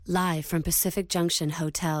Live from Pacific Junction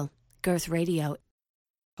Hotel, Girth Radio.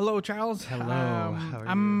 Hello, Charles. Hello. How are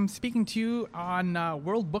I'm you? speaking to you on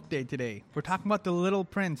World Book Day today. We're talking about The Little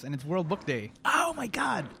Prince, and it's World Book Day. Oh my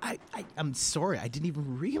God! I'm sorry. I didn't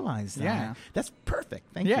even realize that. Yeah. That's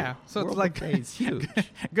perfect. Thank you. Yeah, so World it's like Book Day is huge.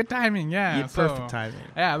 Good timing. Yeah, Yeah, perfect timing.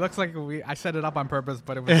 Yeah, it looks like I set it up on purpose,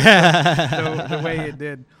 but it was the way it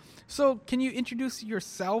did. So, can you introduce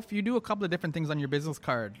yourself? You do a couple of different things on your business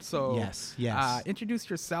card. So, Yes. introduce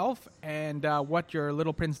yourself and what your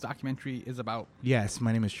Little Prince documentary is about. Yes,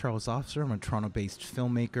 my name is Charles Officer. I'm a Toronto-based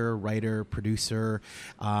filmmaker, writer, producer.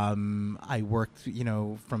 I worked,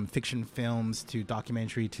 from fiction films to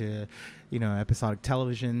documentary to, episodic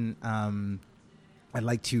television. I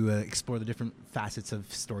like to explore the different facets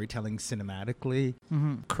of storytelling cinematically.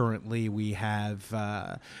 Mm-hmm. Currently, we have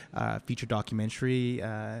a feature documentary,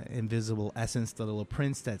 Invisible Essence, The Little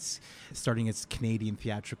Prince, that's starting its Canadian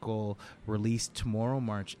theatrical release tomorrow,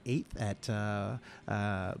 March 8th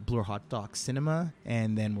at Bloor Hot Dock Cinema.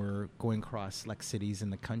 And then we're going across select cities in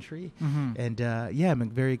the country. Mm-hmm. And I'm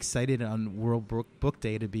very excited on World Book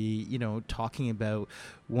Day to be, talking about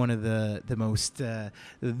one of the most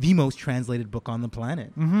translated book on the planet.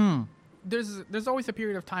 Mm-hmm. There's always a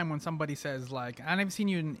period of time when somebody says, like, and I've seen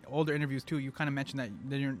you in older interviews too, you kind of mentioned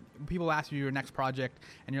that people ask you your next project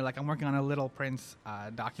and you're like, I'm working on a Little Prince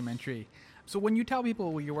documentary. So when you tell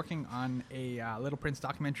people you're working on a Little Prince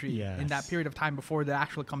documentary Yes. in that period of time before it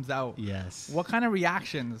actually comes out, Yes. what kind of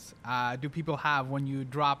reactions do people have when you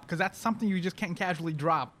drop? Because that's something you just can't casually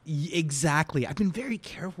drop. Exactly. I've been very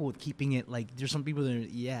careful with keeping it, like, there's some people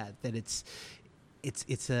that it's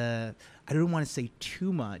I don't want to say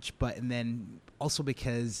too much, but and then also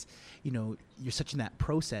because you're such in that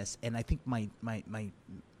process, and I think my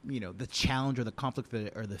the challenge or the conflict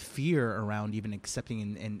or the fear around even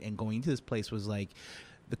accepting and going into this place was like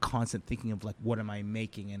the constant thinking of like, what am I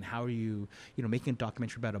making, and how are you making a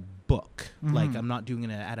documentary about a book? Mm-hmm. Like, I'm not doing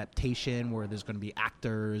an adaptation where there's going to be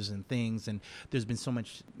actors and things, and there's been so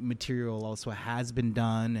much material also has been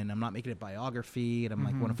done, and I'm not making a biography, and I'm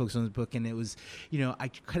like, want to focus on this book, and it was, I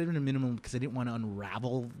cut it in a minimum because I didn't want to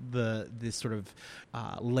unravel this sort of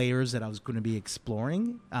layers that I was going to be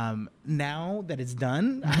exploring. Now that it's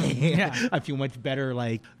done, I feel much better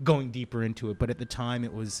like going deeper into it. But at the time,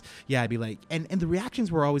 it was I'd be like, and the reactions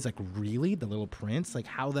were always like, really, The Little Prince? Like,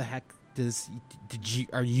 how the heck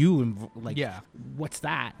what's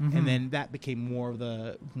that? Mm-hmm. And then that became more of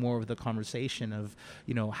the conversation of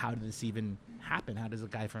how did this even happen? How does a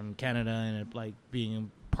guy from Canada and like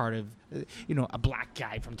being part of a black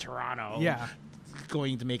guy from Toronto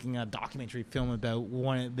going to making a documentary film about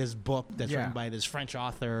this book that's written by this French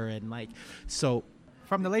author, and like so.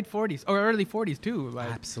 From the late 40s or early 40s too.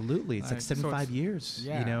 Like, absolutely. It's like 75 years,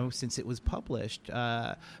 since it was published,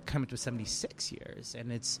 coming to 76 years.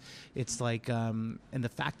 And it's like, and the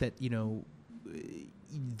fact that,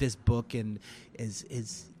 this book and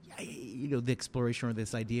is the exploration or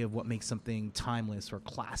this idea of what makes something timeless or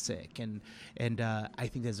classic. And I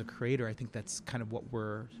think as a creator, I think that's kind of what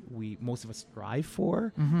most of us strive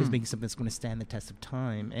for, is making something that's going to stand the test of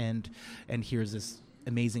time. And here's this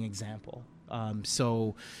amazing example.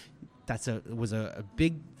 So was a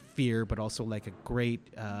big fear, but also like a great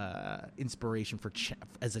inspiration for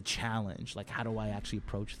as a challenge. Like, how do I actually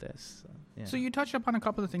approach this? So you touched upon a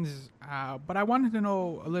couple of things, but I wanted to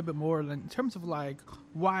know a little bit more in terms of like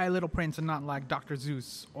why Little Prince and not like Dr.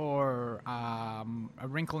 Seuss or A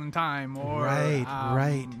Wrinkle in Time or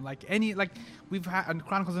like any, like we've had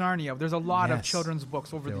Chronicles of Narnia. There's a lot of children's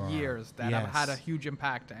books over the years that have had a huge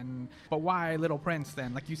impact. But why Little Prince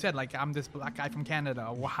then? Like you said, like I'm this black guy from Canada.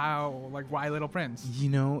 Why Little Prince?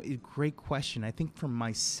 Great question. I think for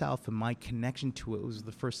myself and my connection to it was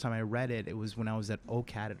the first time I read it. It was when I was at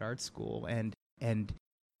OCAD at art school, and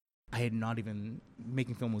I had not even,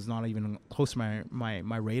 making film was not even close to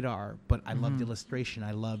my radar, but I loved illustration.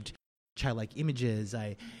 I loved childlike images.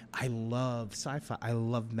 I love sci-fi. I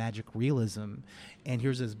love magic realism. And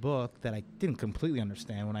here's this book that I didn't completely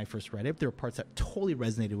understand when I first read it. There were parts that totally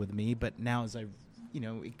resonated with me, but now as I've,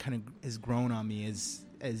 it kind of has grown on me as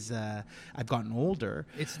I've gotten older.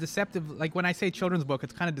 It's deceptive. Like when I say children's book,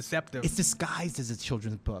 it's kind of deceptive. It's disguised as a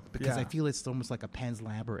children's book because I feel it's almost like a Pan's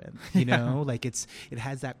Labyrinth, like it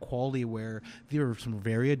has that quality where there are some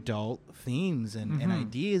very adult themes and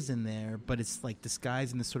ideas in there, but it's like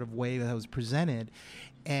disguised in this sort of way that was presented.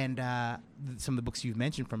 And some of the books you've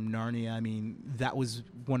mentioned from Narnia, I mean, that was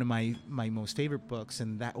one of my most favorite books,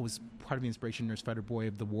 and that was part of the inspiration, Nurse Feather Boy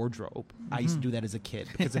of the wardrobe. I used to do that as a kid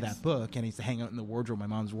because of that book, and I used to hang out in the wardrobe, my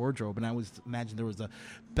mom's wardrobe, and I always imagined there was a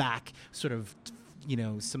back sort of,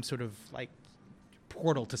 some sort of like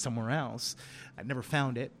portal to somewhere else. I never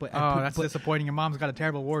found it, but that's disappointing. Your mom's got a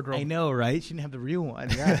terrible wardrobe. I know, right? She didn't have the real one.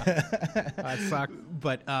 Yeah, that sucked.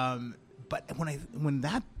 But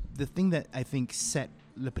the thing that I think set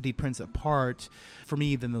Le Petit Prince apart for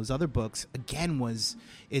me than those other books again was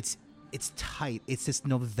it's tight. It's this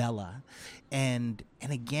novella, and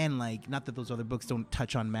again, like, not that those other books don't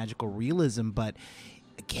touch on magical realism, but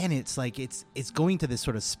again, it's like it's going to this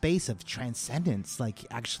sort of space of transcendence, like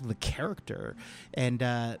actually the character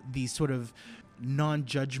and these sort of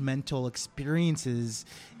non-judgmental experiences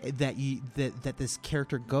that this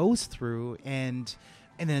character goes through, and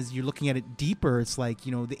as you're looking at it deeper, it's like,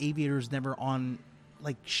 you know, the aviator is never on,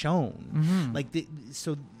 like, shown, like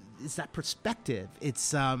so it's that perspective.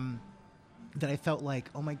 It's that I felt like,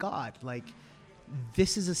 oh my God, like,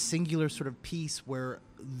 this is a singular sort of piece where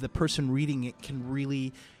the person reading it can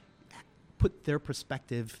really put their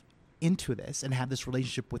perspective into this and have this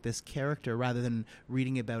relationship with this character, rather than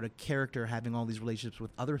reading about a character having all these relationships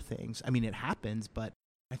with other things. I mean, it happens, but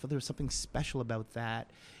I thought there was something special about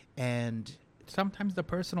that. And sometimes the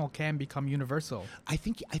personal can become universal. I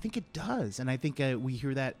think it does, and I think we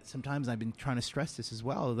hear that sometimes. I've been trying to stress this as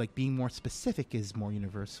well. Like, being more specific is more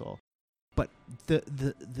universal. But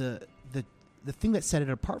the thing that set it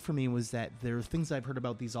apart for me was that there are things I've heard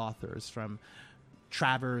about these authors, from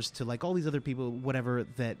Travers to, like, all these other people, whatever,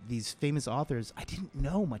 that these famous authors, I didn't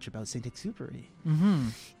know much about Saint-Exupéry.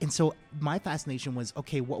 And so my fascination was,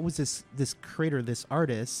 okay, what was this creator, this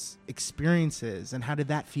artist's experiences, and how did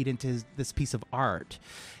that feed into this piece of art?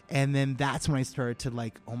 And then that's when I started to,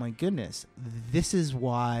 like, oh my goodness, this is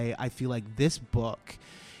why I feel like this book,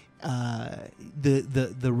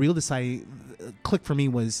 the real deciding click for me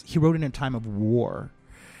was he wrote in a time of war.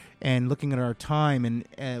 And looking at our time, and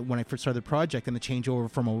when I first started the project, and the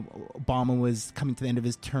changeover from Obama was coming to the end of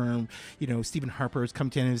his term, you know, Stephen Harper is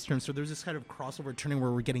coming to the end of his term. So there's this kind of crossover turning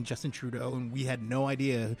where we're getting Justin Trudeau, and we had no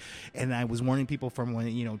idea. And I was warning people from when,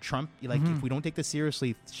 you know, Trump, like, if we don't take this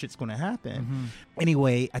seriously, shit's going to happen.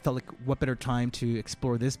 Anyway, I felt like, what better time to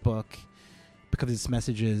explore this book, because its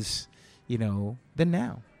messages, you know, than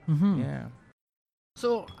now. Yeah.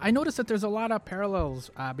 So I noticed that there's a lot of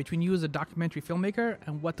parallels between you as a documentary filmmaker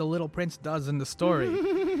and what The Little Prince does in the story.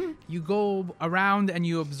 You go around and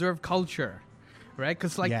you observe culture, right?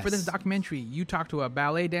 Because, like, for this documentary, you talk to a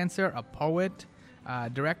ballet dancer, a poet,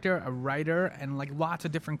 director, a writer, and, like, lots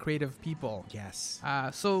of different creative people. Yes.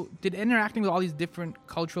 So did interacting with all these different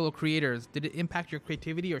cultural creators, did it impact your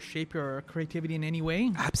creativity or shape your creativity in any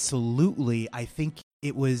way? Absolutely. I think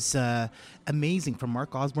it was amazing, from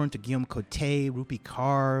Mark Osborne to Guillaume Coté, Rupi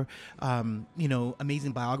Kaur, you know,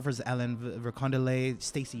 amazing biographers, Ellen Vercondelet,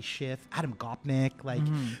 Stacy Schiff, Adam Gopnik. Like,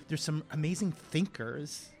 there's some amazing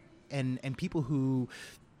thinkers and people who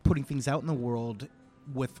putting things out in the world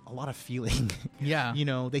with a lot of feeling. Yeah. You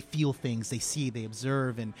know, they feel things, they see, they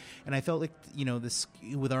observe. And I felt like, you know, this,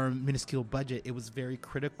 with our minuscule budget, it was very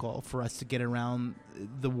critical for us to get around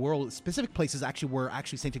the world, specific places actually where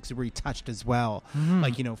actually Saint-Exupéry touched as well.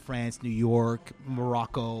 Like, you know, France, New York,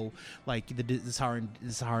 Morocco, like the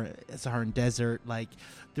Saharan desert. Like,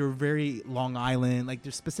 there were very Long Island, like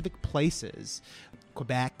there's specific places,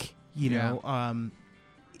 Quebec, you know,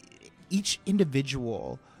 each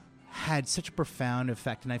individual had such a profound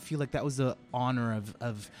effect, and I feel like that was the honor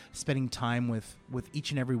of spending time with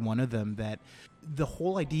each and every one of them. That the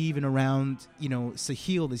whole idea, even around, you know,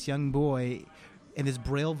 Sahil, this young boy, and this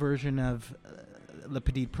Braille version of Le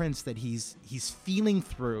Petit Prince that he's feeling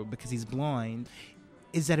through because he's blind,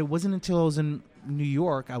 is that it wasn't until I was in New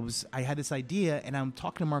York, I had this idea, and I'm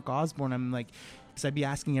talking to Mark Osborne. I'm like, because I'd be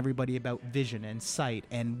asking everybody about vision and sight,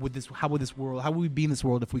 and how would we be in this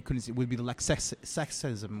world if we couldn't see? Would it be less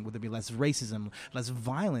sexism? Would there be less racism, less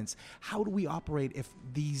violence? How do we operate if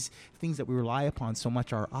these things that we rely upon so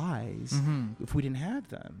much, our eyes, if we didn't have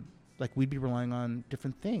them? Like, we'd be relying on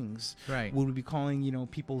different things. Right. Would we be calling, you know,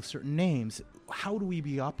 people certain names? How do we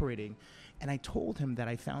be operating? And I told him that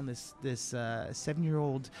I found this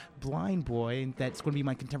 7-year-old blind boy that's going to be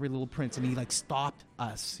my contemporary Little Prince. And he, like, stopped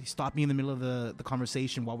us. He stopped me in the middle of the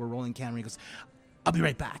conversation while we're rolling camera. He goes, I'll be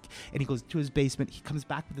right back. And he goes to his basement. He comes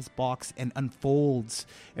back with this box and unfolds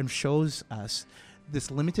and shows us this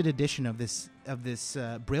limited edition of this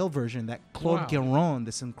Braille version that Claude Guérin,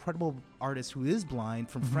 this incredible artist who is blind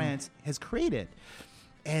from France, has created.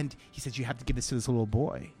 And he says, you have to give this to this little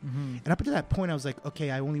boy. And up until that point, I was like,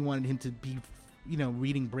 okay, I only wanted him to be, you know,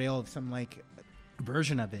 reading Braille, some, like,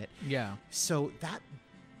 version of it. Yeah. So that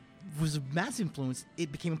was a massive influence.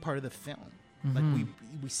 It became a part of the film. Like,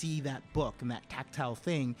 we see that book and that tactile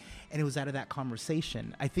thing, and it was out of that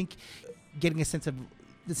conversation. I think getting a sense of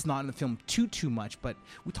it's not in the film too much, but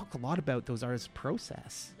we talked a lot about those artists'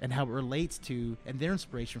 process and how it relates to and their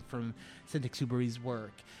inspiration from Saint-Exupéry's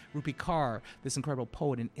work. Rupi Kaur, this incredible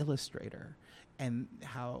poet and illustrator, and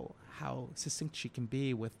how succinct she can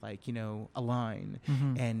be with, like, you know, a line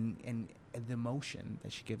and the emotion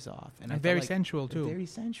that she gives off, and very sensual too. Very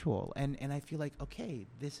sensual, and I feel like, okay,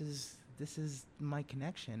 this is my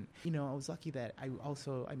connection. You know, I was lucky that I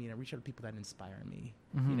reach out to people that inspire me,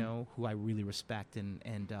 you know, who I really respect,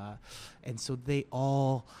 and so they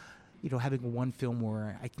all, you know, having one film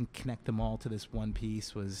where I can connect them all to this one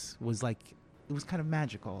piece was like, it was kind of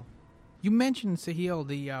magical. You mentioned Sahil,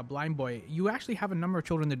 the blind boy. You actually have a number of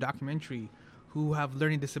children in the documentary who have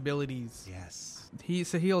learning disabilities. Yes.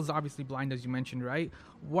 Sahil is obviously blind, as you mentioned, right?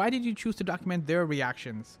 Why did you choose to document their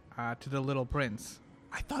reactions to The Little Prince?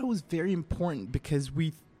 I thought it was very important because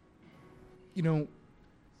you know,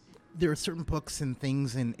 there are certain books and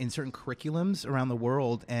things in certain curriculums around the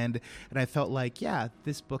world, and I felt like, yeah,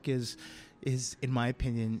 this book is in my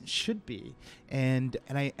opinion should be, and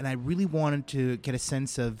I really wanted to get a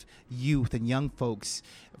sense of youth and young folks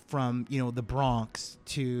from, you know, the Bronx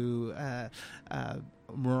to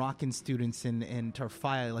Moroccan students in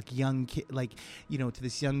Tarfaya, like young like, you know, to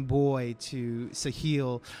this young boy, to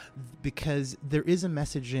Sahil, because there is a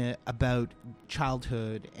message about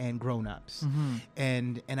childhood and grown-ups,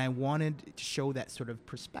 and I wanted to show that sort of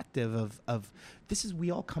perspective of this is, we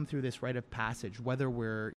all come through this rite of passage, whether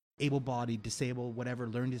we're able-bodied, disabled, whatever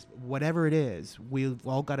it is, we've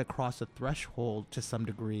all got to cross a threshold to some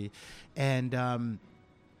degree, and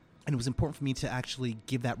it was important for me to actually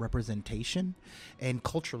give that representation, and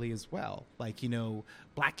culturally as well. Like, you know,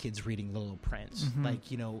 black kids reading The Little Prince.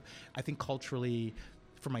 Like, you know, I think culturally,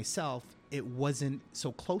 for myself, it wasn't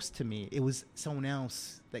so close to me. It was someone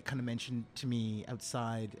else that kind of mentioned to me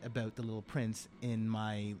outside about The Little Prince in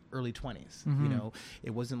my early 20s. You know,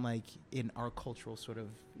 it wasn't like in our cultural sort of,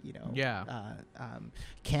 you know,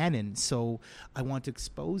 canon. So I want to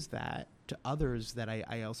expose that to others, that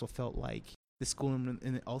I also felt like the school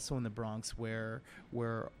also in the Bronx where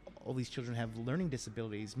all these children have learning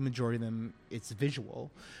disabilities. Majority of them, it's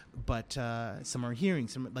visual, but some are hearing.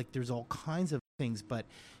 Some, like, there's all kinds of things. But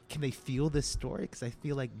can they feel this story? Because I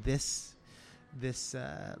feel like this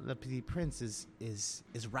Le Petit Prince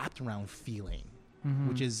is wrapped around feeling,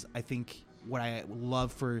 which is, I think, what I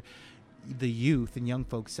love for the youth and young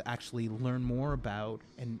folks to actually learn more about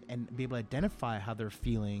and be able to identify how they're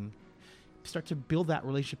feeling. Start to build that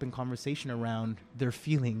relationship and conversation around their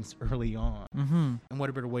feelings early on. And what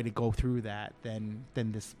a better way to go through that than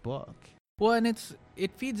this book. Well, and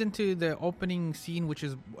it feeds into the opening scene, which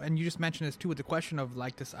is, and you just mentioned this too, with the question of,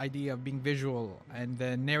 like, this idea of being visual and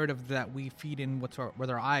the narrative that we feed in with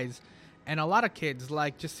our eyes. And a lot of kids,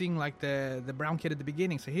 like, just seeing, like, the brown kid at the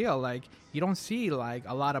beginning, Sahil, like, you don't see a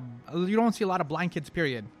lot of blind kids,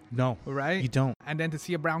 period. No, right? You don't. And then to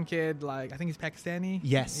see a brown kid, like, I think he's Pakistani.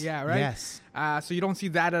 Yes. Yeah, right? Yes. So you don't see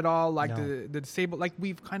that at all. Like, No. the disabled, like,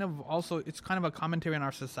 we've kind of also, it's kind of a commentary on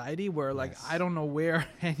our society where, like, Yes. I don't know where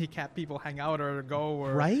handicapped people hang out or go.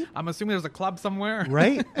 Or, right? I'm assuming there's a club somewhere.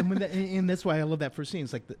 Right? And that's why I love that first scene.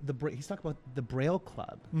 It's like he's talking about the Braille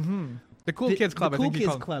Club. The Cool Kids Club, The I Cool think Kids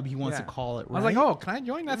called. Club, he wants to call it, right? I was like, oh, can I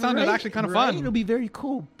join? That sounded actually kind of fun. It'll be very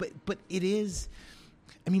cool. But it is,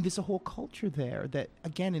 I mean, there's a whole culture there that,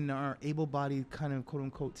 again, in our able-bodied kind of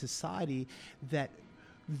quote-unquote society, that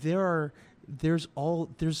there's all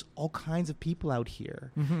kinds of people out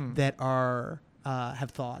here that are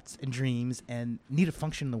have thoughts and dreams and need to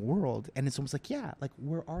function in the world. And it's almost like, yeah, like,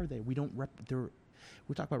 where are they? We don't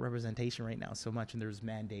we talk about representation right now so much, and there's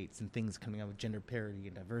mandates and things coming out with gender parity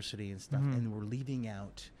and diversity and stuff, and we're leaving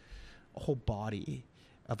out a whole body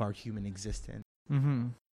of our human existence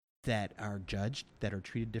that are judged, that are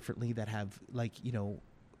treated differently, that have, like, you know,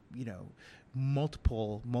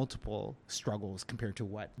 multiple struggles compared to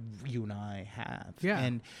what you and I have. Yeah.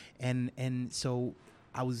 And so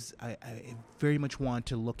I very much want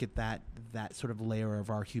to look at that sort of layer of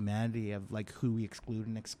our humanity, of, like, who we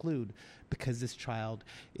exclude, because this child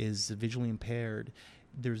is visually impaired.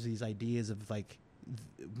 There's these ideas of, like,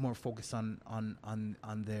 more focus on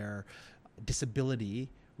their disability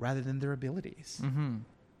rather than their abilities.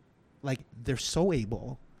 Like, they're so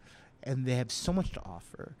able and they have so much to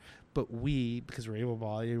offer, but we, because we're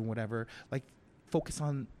able-bodied and whatever, like, focus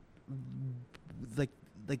on, like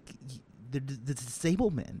the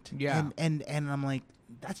disablement. Yeah. And I'm like,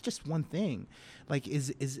 that's just one thing. Like,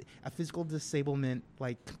 is a physical disablement,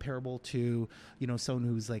 like, comparable to, you know, someone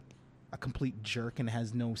who's, like, a complete jerk and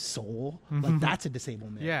has no soul, Mm-hmm. like that's a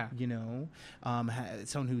disabled man. Yeah. You know,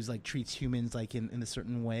 someone who's like treats humans like in a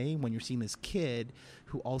certain way. When you're seeing this kid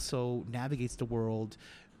who also navigates the world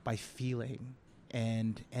by feeling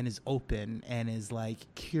and is open and is like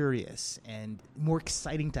curious and more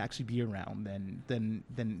exciting to actually be around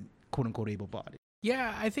than quote unquote able bodied.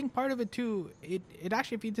 Yeah, I think part of it too, it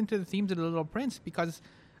actually feeds into the themes of The Little Prince, because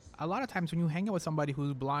a lot of times when you hang out with somebody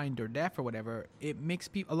who's blind or deaf or whatever, it makes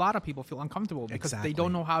a lot of people feel uncomfortable because Exactly. they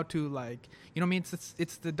don't know how to, like, you know what I mean?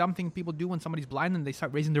 It's the dumb thing people do when somebody's blind and they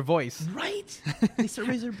start raising their voice. Right. They start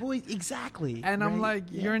raising their voice. Exactly. And I'm right? like,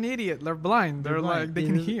 you're an idiot. They're blind. They're blind. like, they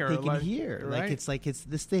can hear. They can like, hear. Right? Like it's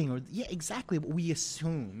this thing, or yeah, exactly. What we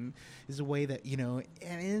assume is a way that, you know,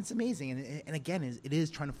 and it's amazing. And again, it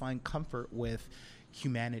is trying to find comfort with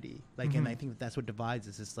humanity. Like, and I think that's what divides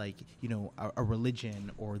us. It's like, you know, a religion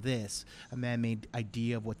or a man-made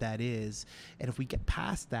idea of what that is. And if we get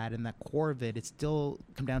past that and that core of it, it still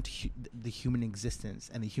come down to the human existence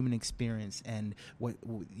and the human experience and what,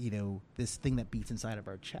 you know, this thing that beats inside of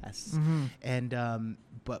our chests. And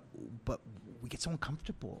but we get so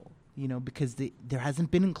uncomfortable, you know, because there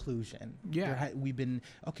hasn't been inclusion. Yeah. We've been,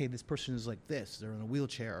 okay, this person is like this, they're in a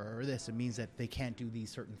wheelchair or this. It means that they can't do these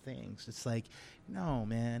certain things. It's like, no,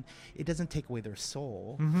 man, it doesn't take away their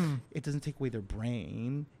soul. It doesn't take away their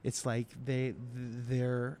brain. It's like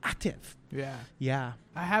they're active. Yeah. Yeah.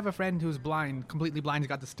 I have a friend who's blind, completely blind. He's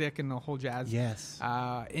got the stick and the whole jazz. Yes.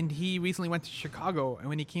 And he recently went to Chicago. And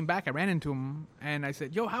when he came back, I ran into him. And I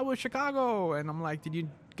said, yo, how was Chicago? And I'm like, did you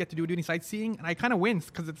get to do any sightseeing? And I kind of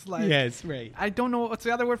winced because it's like... Yes, right. I don't know what's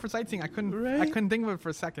the other word for sightseeing. I couldn't think of it for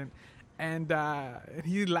a second. And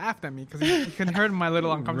he laughed at me because he couldn't hear my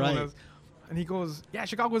little uncomfortableness. Right. And he goes, yeah,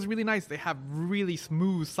 Chicago is really nice. They have really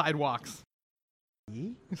smooth sidewalks.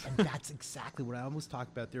 And that's exactly what I almost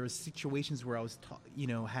talked about. There were situations where I was,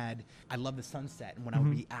 I love the sunset, and when I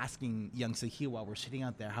would be asking young Sahil while we're sitting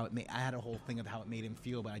out there how it made, I had a whole thing of how it made him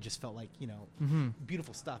feel, but I just felt like,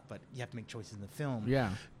 beautiful stuff, but you have to make choices in the film. Yeah.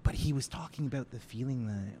 But he was talking about the feeling,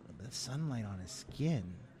 the sunlight on his skin,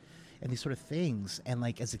 and these sort of things, and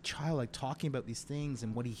like as a child, like talking about these things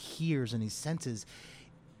and what he hears and his senses,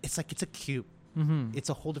 it's like it's a cute. It's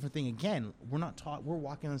a whole different thing. Again, we're not taught. We're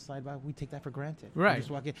walking on the sidewalk. We take that for granted. Right. We're just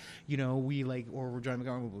walking. We like, or we're driving a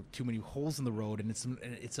car with too many holes in the road, and it's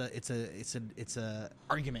a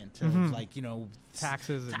argument of like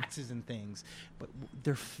taxes and things. But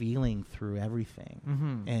they're feeling through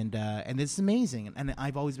everything, and it's amazing. And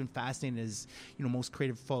I've always been fascinated as most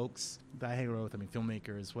creative folks that I hang around with. I mean,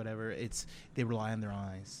 filmmakers, whatever. They rely on their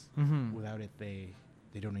eyes. Without it,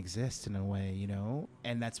 they don't exist in a way,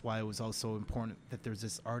 and that's why it was also important that there's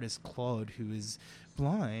this artist, Claude, who is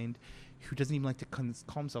blind, who doesn't even like to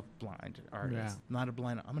call himself blind artist. Yeah. Not a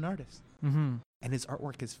blind, I'm an artist. And his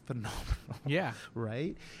artwork is phenomenal. Yeah.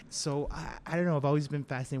 Right? So I don't know, I've always been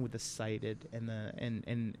fascinated with the sighted and the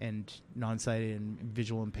and non-sighted and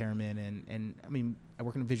visual impairment and I mean, I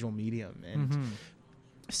work in a visual medium, and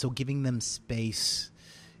so giving them space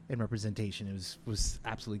and representation was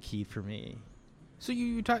absolutely key for me. So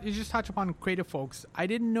you just touch upon creative folks. I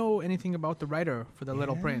didn't know anything about the writer for The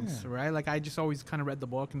Little Prince, right? Like I just always kind of read the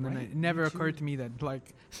book, and then it never occurred to me that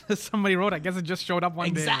like somebody wrote. I guess it just showed up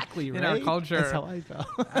one day in our culture. That's how I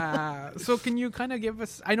felt. So can you kind of give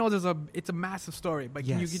us? I know it's a massive story, but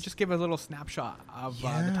can you Yes. just give a little snapshot of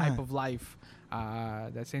the type of life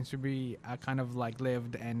that Saint-Exupéry kind of like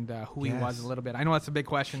lived and who he was a little bit? I know that's a big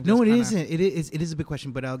question. No, it isn't. It is a big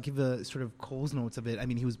question, but I'll give a sort of Cole's notes of it. I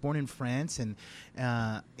mean, he was born in France, and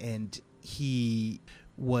he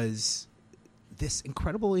was this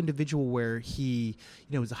incredible individual where he,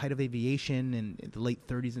 was the height of aviation in the late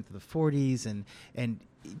 30s into the 40s,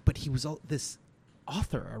 but he was this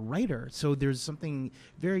author, a writer. So there's something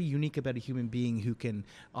very unique about a human being who can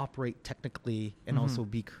operate technically and also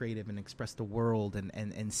be creative and express the world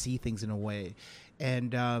and see things in a way.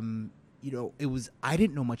 And it was, I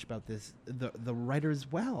didn't know much about the writer as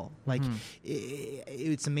well. Like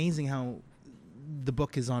it's amazing how the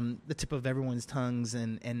book is on the tip of everyone's tongues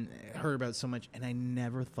and heard about so much, and I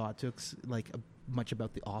never thought to much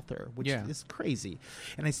about the author, which is crazy.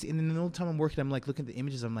 And I see, and in the whole time I'm working, I'm like looking at the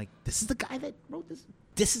images. I'm like, this is the guy that wrote this.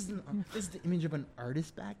 This is the image of an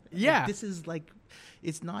artist back then. Yeah. Like, this is like,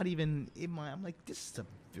 it's not even in my. I'm like, this is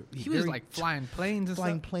he was like flying planes and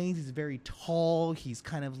flying stuff. planes. He's very tall. He's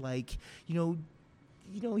kind of like,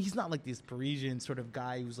 he's not like this Parisian sort of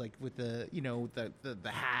guy who's like with the the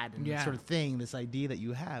hat and sort of thing, this idea that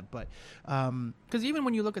you have. But because even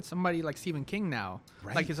when you look at somebody like Stephen King now,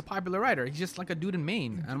 like he's a popular writer, he's just like a dude in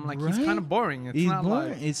Maine, and I'm like, he's kind of boring. It's not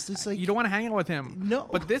boring. Like it's just like you don't want to hang out with him. No,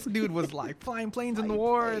 but this dude was like flying planes in the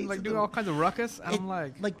war and like doing all kinds of ruckus. And I'm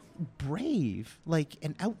like brave, like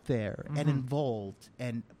and out there and involved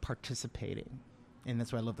and participating. And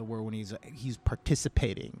that's why I love the word when he's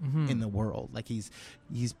participating in the world. Like he's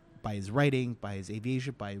by his writing, by his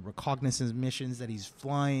aviation, by reconnaissance missions that he's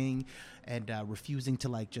flying, and refusing to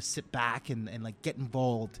like just sit back and like get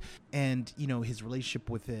involved. And his relationship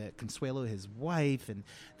with Consuelo, his wife, and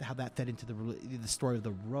how that fed into the story of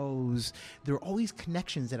the Rose. There were all these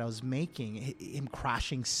connections that I was making. Him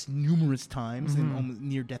crashing numerous times in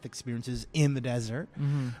near-death experiences in the desert.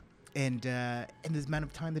 And the amount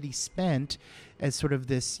of time that he spent as sort of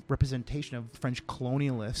this representation of French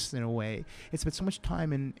colonialists in a way. He spent so much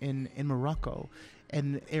time in Morocco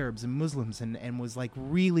and Arabs and Muslims and was like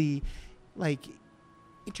really like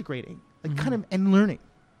integrating, like kind of, and learning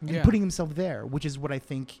and putting himself there, which is what I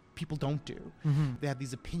think people don't do. They have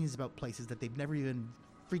these opinions about places that they've never even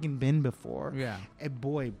freaking been before. Yeah. And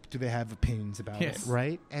boy, do they have opinions about it,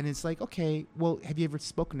 right? And it's like, okay, well, have you ever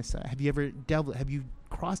spoken to someone? Have you ever have you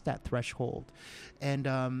crossed that threshold? And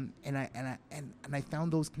I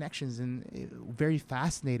found those connections very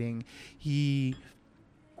fascinating. He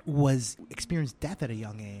experienced death at a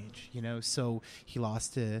young age, so he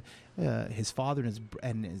lost his father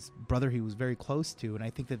and his brother he was very close to. And I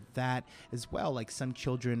think that as well, like some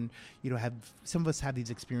children, some of us have these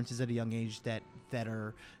experiences at a young age that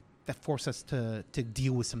force us to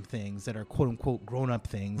deal with some things that are quote unquote grown up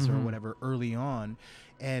things or whatever early on.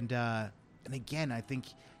 And again, I think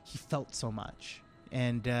he felt so much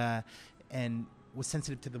and was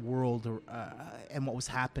sensitive to the world and what was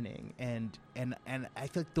happening, and I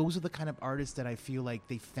feel like those are the kind of artists that I feel like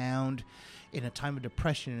they found in a time of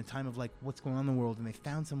depression, in a time of like what's going on in the world, and they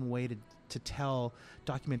found some way to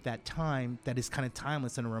document that time that is kind of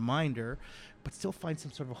timeless and a reminder, but still find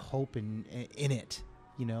some sort of hope in it,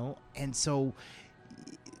 and so.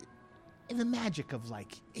 And the magic of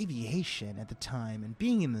like aviation at the time and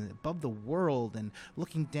being above the world and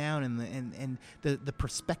looking down and the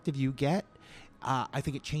perspective you get, I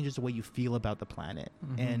think it changes the way you feel about the planet.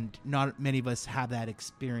 And not many of us have that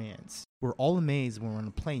experience. We're all amazed when we're on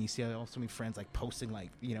a plane. You see so many friends like posting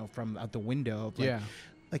like, from out the window of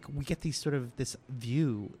like we get these sort of this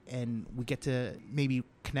view, and we get to maybe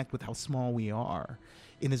connect with how small we are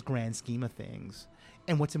in this grand scheme of things.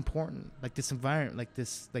 And what's important, like this environment, like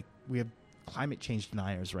this, like we have climate change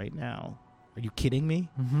deniers right now. Are you kidding me?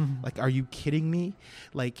 Like, are you kidding me?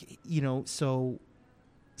 Like, so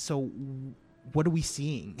what are we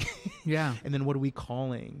seeing? Yeah. And then what are we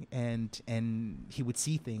calling? And he would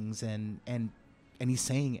see things and he's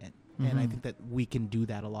saying it. And I think that we can do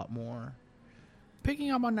that a lot more.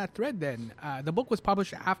 Picking up on that thread then, the book was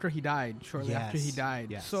published after he died, shortly after he died.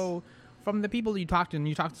 Yes. So from the people you talked to, and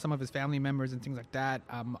you talked to some of his family members and things like that,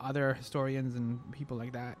 other historians and people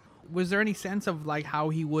like that, was there any sense of like how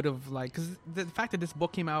he would have like, because the fact that this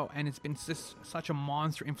book came out and it's been such a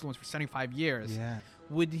monster influence for 75 years,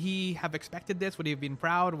 would he have expected this? Would he have been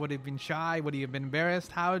proud? Would he have been shy? Would he have been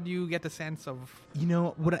embarrassed? How do you get the sense of...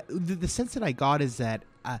 the sense that I got is that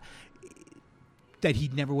that he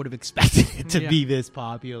never would have expected it to be this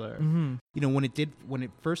popular. When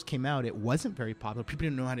it first came out, it wasn't very popular. People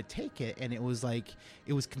didn't know how to take it, and it was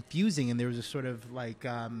confusing, and there was a sort of like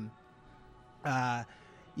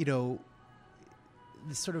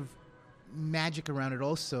this sort of magic around it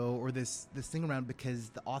also, or this thing around,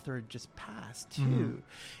 because the author had just passed too.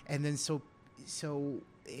 And then so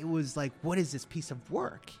it was like, what is this piece of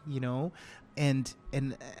work, and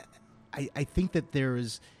I think that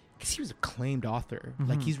there's, because he was an acclaimed author,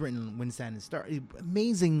 like he's written Wind, Sand, and Star,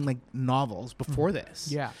 amazing like novels before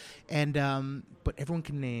this, and but everyone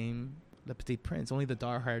can name Le Petit Prince. Only the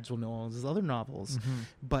diehards will know all his other novels,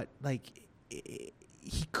 but like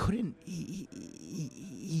he couldn't.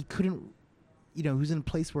 He couldn't. He was in a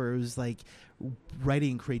place where it was like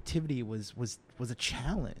writing creativity was a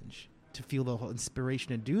challenge, to feel the whole inspiration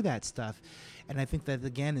to do that stuff. And I think that,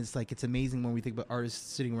 again, is like, it's amazing when we think about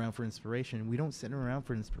artists sitting around for inspiration. We don't sit around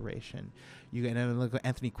for inspiration. And like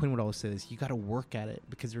Anthony Quinn would always say this, you got to work at it,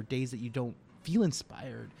 because there are days that you don't feel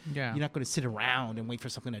inspired. You're not going to sit around and wait for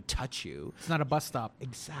something to touch you. It's not a bus stop.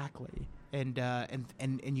 Exactly. And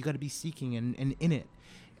you got to be seeking and in it.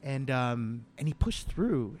 and he pushed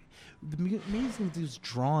through. The amazing these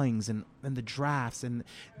drawings and the drafts, and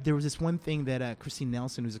there was this one thing that Christine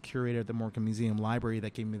Nelson, who's a curator at the Morgan Museum Library,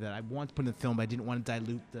 that gave me that I wanted to put in the film, but I didn't want to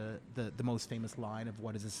dilute the most famous line of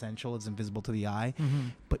what is essential is invisible to the eye.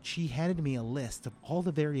 But she handed me a list of all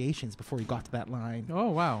the variations before he got to that line. Oh,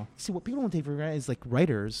 wow. See, what people don't take for granted is like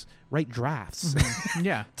writers write drafts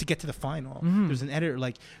Yeah. to get to the final. There's an editor,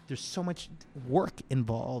 like there's so much work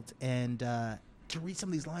involved, and to read some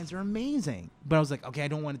of these lines are amazing. But I was like, okay, I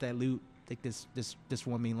don't want to dilute like this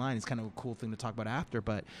one main line. It's kind of a cool thing to talk about after,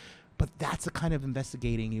 but that's the kind of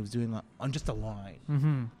investigating he was doing on just a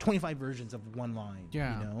line. 25 versions of one line.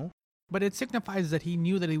 Yeah. You know? But it signifies that he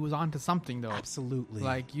knew that he was onto something, though. Absolutely.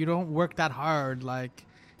 Like, you don't work that hard. Like,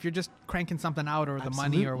 if you're just cranking something out or the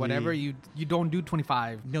money or whatever, you don't do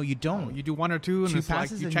 25. No, you don't. You do 1 or 2, and Two it's like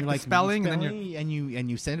passes you and check you're the spelling, and then you're...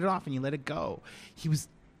 and you send it off and you let it go. He was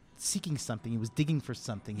seeking something. He was digging for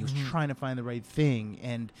something. He was trying to find the right thing,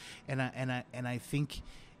 and I think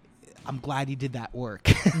I'm glad he did that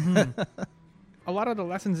work. A lot of the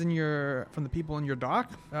lessons from the people in your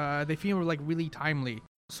doc, they feel like really timely.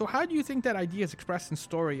 So how do you think that ideas expressed in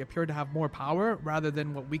story appear to have more power rather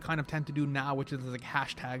than what we kind of tend to do now, which is like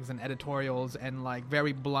hashtags and editorials and like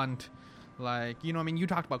very blunt, like, you know, I mean, you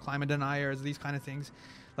talked about climate deniers, these kind of things.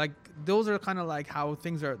 Like, those are kind of like how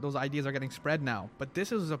those ideas are getting spread now. But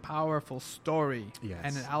this is a powerful story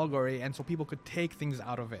and an allegory, and so people could take things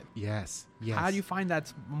out of it. Yes. How do you find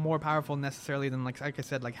that's more powerful necessarily than, like I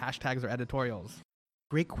said, like hashtags or editorials?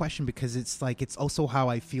 Great question, because it's also how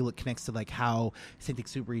I feel it connects to like how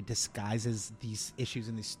Saint-Exupéry disguises these issues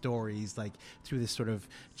and these stories like through this sort of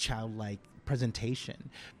childlike presentation.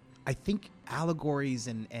 I think allegories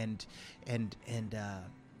and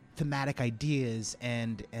thematic ideas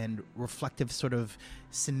and reflective sort of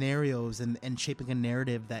scenarios and shaping a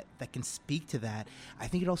narrative that can speak to that, I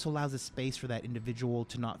think it also allows a space for that individual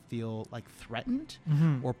to not feel like threatened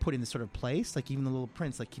or put in this sort of place. Like even the Little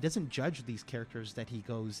Prince, like he doesn't judge these characters that he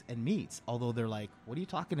goes and meets, although they're like, what are you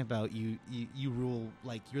talking about? You rule,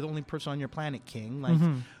 like you're the only person on your planet, king. Like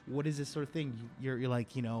what is this sort of thing? You're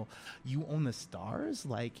like, you know, you own the stars.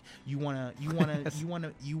 Like you wanna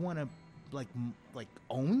like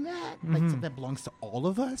own that, like something that belongs to all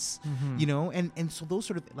of us, you know, and so those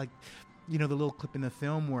sort of like, you know, the little clip in the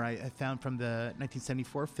film where I found from the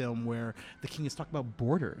 1974 film where the king is talking about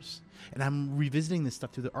borders, and I'm revisiting this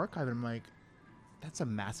stuff through the archive, and I'm like, that's a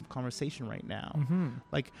massive conversation right now.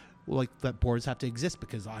 Like that borders have to exist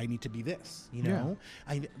because I need to be this, you know.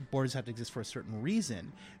 Borders have to exist for a certain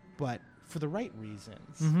reason, but for the right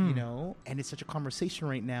reasons, you know. And it's such a conversation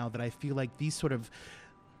right now that I feel like these sort of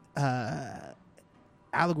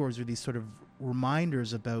allegories are these sort of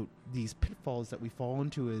reminders about these pitfalls that we fall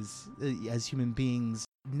into as human beings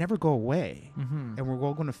never go away, and we're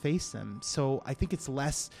all going to face them. So I think it's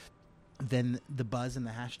less than the buzz and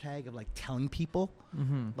the hashtag of like telling people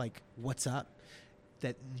like what's up.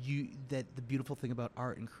 That the beautiful thing about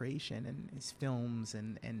art and creation and its films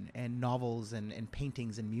and novels and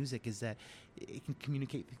paintings and music is that it can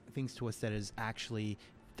communicate things to us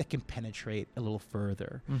that can penetrate a little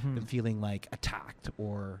further than feeling like attacked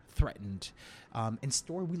or threatened. And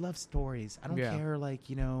story, we love stories. I don't care, like,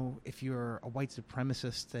 you know, if you're a white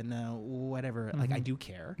supremacist and whatever. Like, I do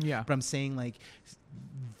care. Yeah. But I'm saying, like,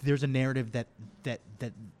 there's a narrative that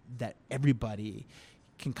everybody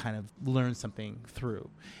can kind of learn something through,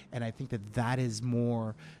 and I think that is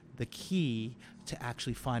more the key to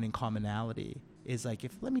actually finding commonality. Is like,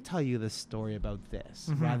 let me tell you this story about this,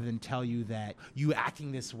 rather than tell you that you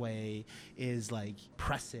acting this way is like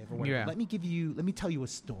oppressive or whatever. Let me tell you a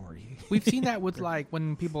story. We've seen that with like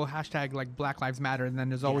when people hashtag like Black Lives Matter, and then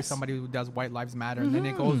there's always somebody who does White Lives Matter, and then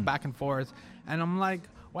it goes back and forth. And I'm like,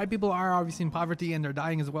 white people are obviously in poverty and they're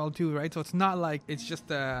dying as well too, right? So it's not like it's just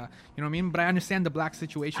you know what I mean? But I understand the black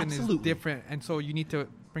situation is different, and so you need to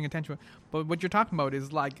bring attention. But what you're talking about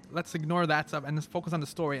is like, let's ignore that stuff and let's focus on the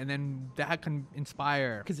story, and then that can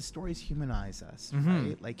inspire. Because the stories humanize us,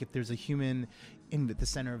 right? Like if there's a human in the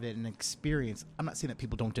center of it, an experience. I'm not saying that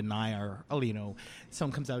people don't deny you know,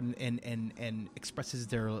 someone comes out and expresses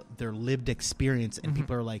their lived experience, and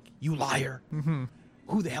people are like, you liar.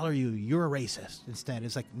 Who the hell are you? You're a racist. Instead,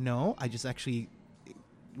 it's like, no, I just actually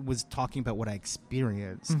was talking about what I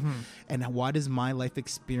experienced. And why does my life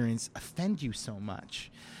experience offend you so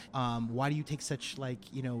much? Why do you take such, like,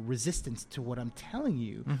 you know, resistance to what I'm telling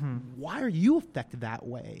you? Why are you affected that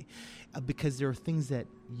way? Because there are things that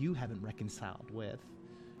you haven't reconciled with,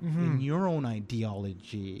 in your own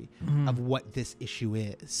ideology of what this issue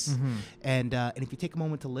is. And if you take a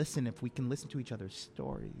moment to listen, if we can listen to each other's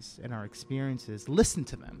stories and our experiences, listen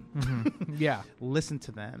to them. Yeah. Listen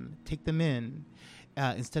to them. Take them in.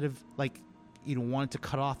 Instead of wanting to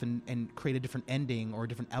cut off and create a different ending or a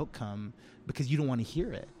different outcome because you don't want to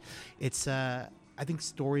hear it. It's I think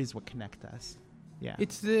story is what connect us. Yeah.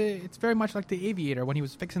 It's very much like the Aviator when he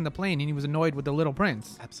was fixing the plane and he was annoyed with the Little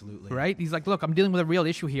Prince. Absolutely. Right? He's like, look, I'm dealing with a real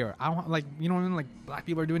issue here. I don't you know what I mean? Like black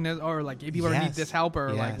people are doing this, or like gay people need this help,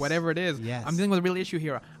 or like whatever it is. Yes. I'm dealing with a real issue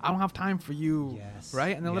here. I don't have time for you. Yes.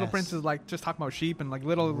 Right? And the Little Prince is like just talking about sheep and like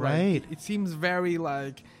little right. It seems very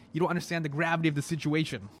like you don't understand the gravity of the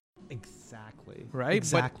situation. Exactly. Right?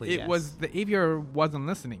 Exactly. But it was the Aviator wasn't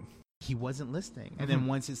listening. He wasn't listening. And then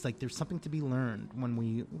once it's like there's something to be learned when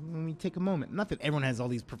we take a moment. Not that everyone has all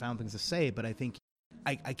these profound things to say, but I think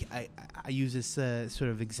I use this sort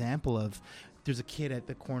of example of there's a kid at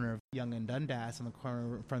the corner of Yonge and Dundas on the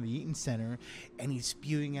corner in front of the Eaton Center, and he's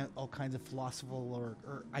spewing out all kinds of philosophical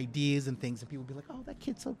or ideas and things, and people be like, oh, that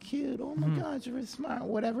kid's so cute, oh my gosh, you're really smart,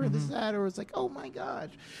 whatever, this, that, or it's like, oh my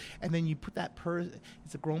gosh. And then you put that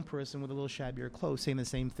it's a grown person with a little shabbier clothes saying the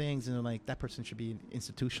same things, and they're like, that person should be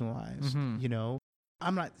institutionalized, you know?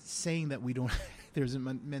 I'm not saying that we don't, there's a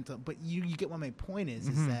mental, but you get what my point is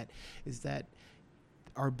that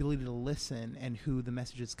our ability to listen and who the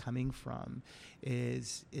message is coming from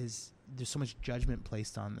is there's so much judgment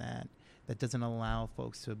placed on that doesn't allow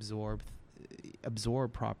folks to absorb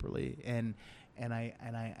properly. And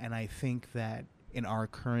I think that in our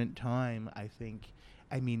current time,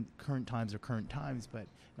 current times are current times, but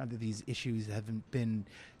not that these issues haven't been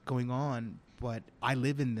going on, but I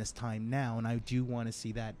live in this time now, and I do want to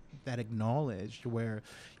see that acknowledged, where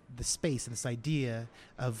the space and this idea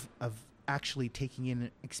of actually taking in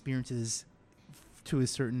experiences to a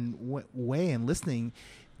certain way and listening.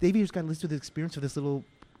 David's got to listen to the experience of this little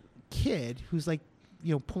kid who's like,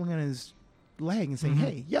 pulling on his leg and saying,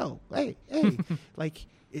 hey, like,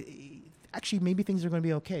 actually maybe things are going to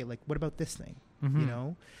be okay. Like, what about this thing,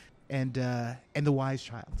 and the wise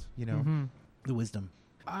child, the wisdom.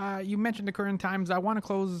 You mentioned the current times. I want to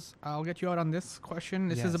close. I'll get you out on this question.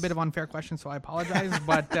 This is a bit of an unfair question, so I apologize,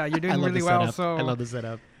 but you're doing really well. So I love the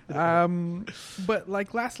setup. But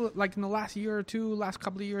like in the last year or two, last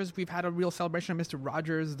couple of years, we've had a real celebration of Mr.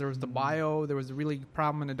 Rogers. There was the bio. There was a really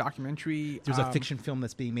problem in the documentary. There's a fiction film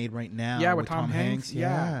that's being made right now. Yeah, with Tom Hanks.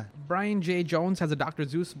 Yeah. Brian J. Jones has a Dr.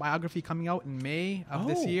 Zeus biography coming out in May of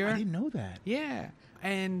this year. I didn't know that. Yeah.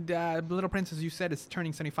 And Little Prince, as you said, is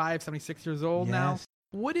turning 75, 76 years old now.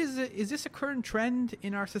 What is it? Is this a current trend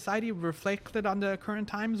in our society reflected on the current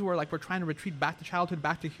times where like we're trying to retreat back to childhood,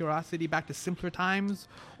 back to curiosity, back to simpler times?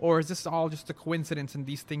 Or is this all just a coincidence and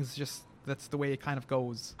these things just, that's the way it kind of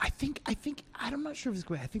goes? I think I'm not sure if it's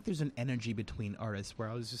great. I think there's an energy between artists where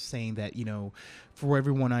I was just saying that, for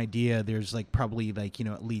every one idea, there's like probably like,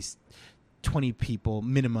 at least 20 people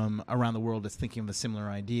minimum around the world that's thinking of a similar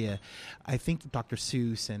idea. I think Dr.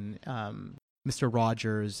 Seuss and Mr.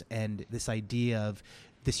 Rogers and this idea of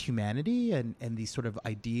this humanity and these sort of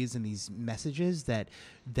ideas and these messages that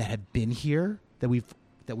have been here that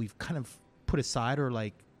we've kind of put aside or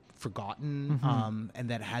like forgotten, and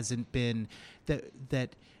that hasn't been that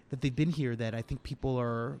they've been here, that I think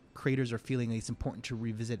creators are feeling it's important to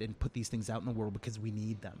revisit and put these things out in the world because we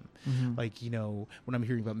need them. Like, when I'm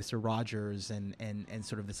hearing about Mr. Rogers and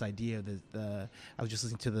sort of this idea that I was just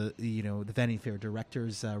listening to the Vanity Fair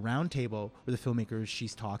Directors Roundtable where the filmmakers,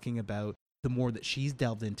 she's talking about the more that she's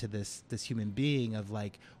delved into this human being of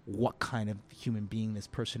like what kind of human being this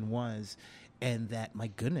person was, and that, my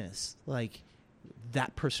goodness, like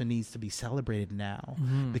that person needs to be celebrated now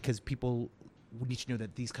because people we need to know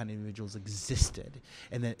that these kind of individuals existed,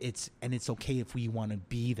 and that it's okay if we want to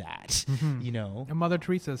be that, And Mother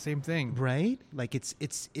Teresa, same thing, right? Like it's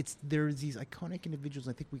there's these iconic individuals.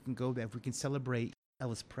 I think we can go there if we can celebrate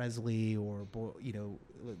Elvis Presley or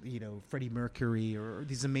Freddie Mercury or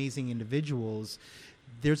these amazing individuals.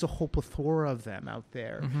 There's a whole plethora of them out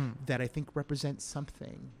there that I think represent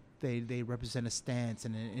something. They represent a stance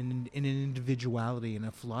and an individuality and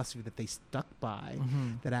a philosophy that they stuck by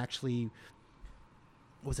that actually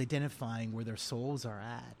was identifying where their souls are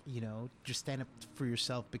at. Just stand up for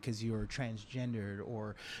yourself because you're transgendered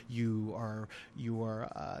or you are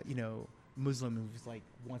Muslim who's like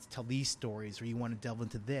wants to tell these stories, or you want to delve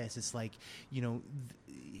into this. It's like,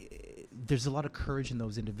 there's a lot of courage in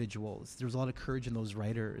those individuals. There's a lot of courage in those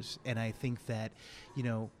writers, and I think that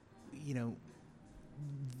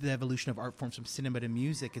the evolution of art forms from cinema to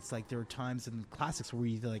music, it's like there are times in classics where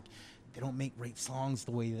they don't make great songs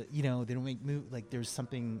the way that they don't make like there's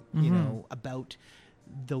something about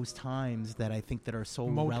those times that I think that are so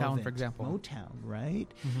Motown, relevant. for example. Motown, right?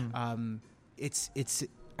 It's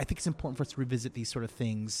I think it's important for us to revisit these sort of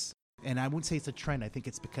things. And I wouldn't say it's a trend. I think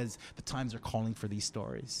it's because the times are calling for these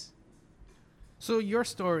stories. So your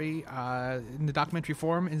story in the documentary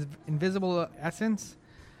form is Invisible Essence.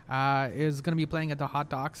 Is going to be playing at the Hot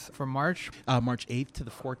Docs for March. March 8th to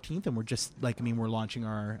the 14th. And we're just we're launching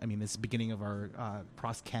this is the beginning of our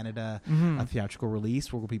cross-Canada theatrical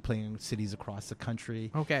release. We'll be playing in cities across the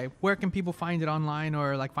country. Okay. Where can people find it online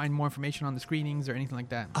or find more information on the screenings or anything like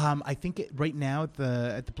that? I think right now at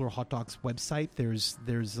the Plural Hot Docs website,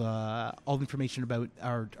 there's all the information about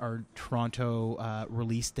our Toronto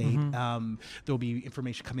release date. There'll be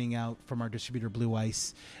information coming out from our distributor Blue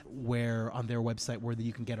Ice, where on their website where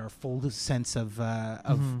you can get our full sense of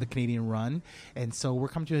the Canadian run. And so we're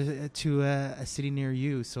coming to a city near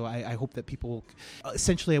you. So I hope that people,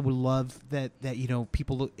 essentially I would love that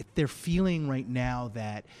people, if they're feeling right now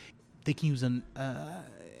that they can use a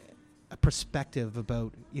perspective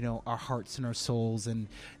about our hearts and our souls and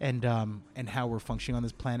how we're functioning on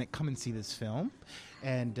this planet, come and see this film.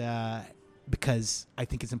 And because I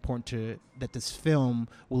think it's important that this film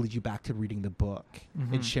will lead you back to reading the book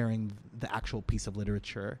and sharing the actual piece of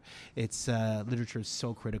literature. It's literature is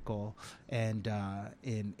so critical, and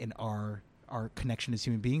in our connection as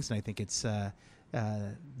human beings, and I think it's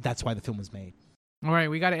that's why the film was made. All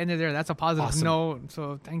right, we got to end it there. That's a positive note.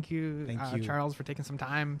 So thank you, Charles, for taking some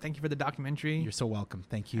time. Thank you for the documentary. You're so welcome.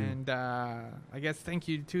 Thank you. And I guess thank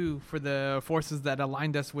you, too, for the forces that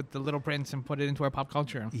aligned us with The Little Prince and put it into our pop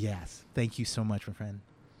culture. Yes. Thank you so much, my friend.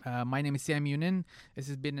 My name is Sam Yunin. This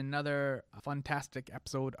has been another fantastic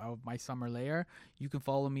episode of My Summer Lair. You can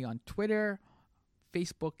follow me on Twitter,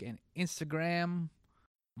 Facebook, and Instagram.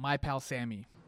 My pal Sammy.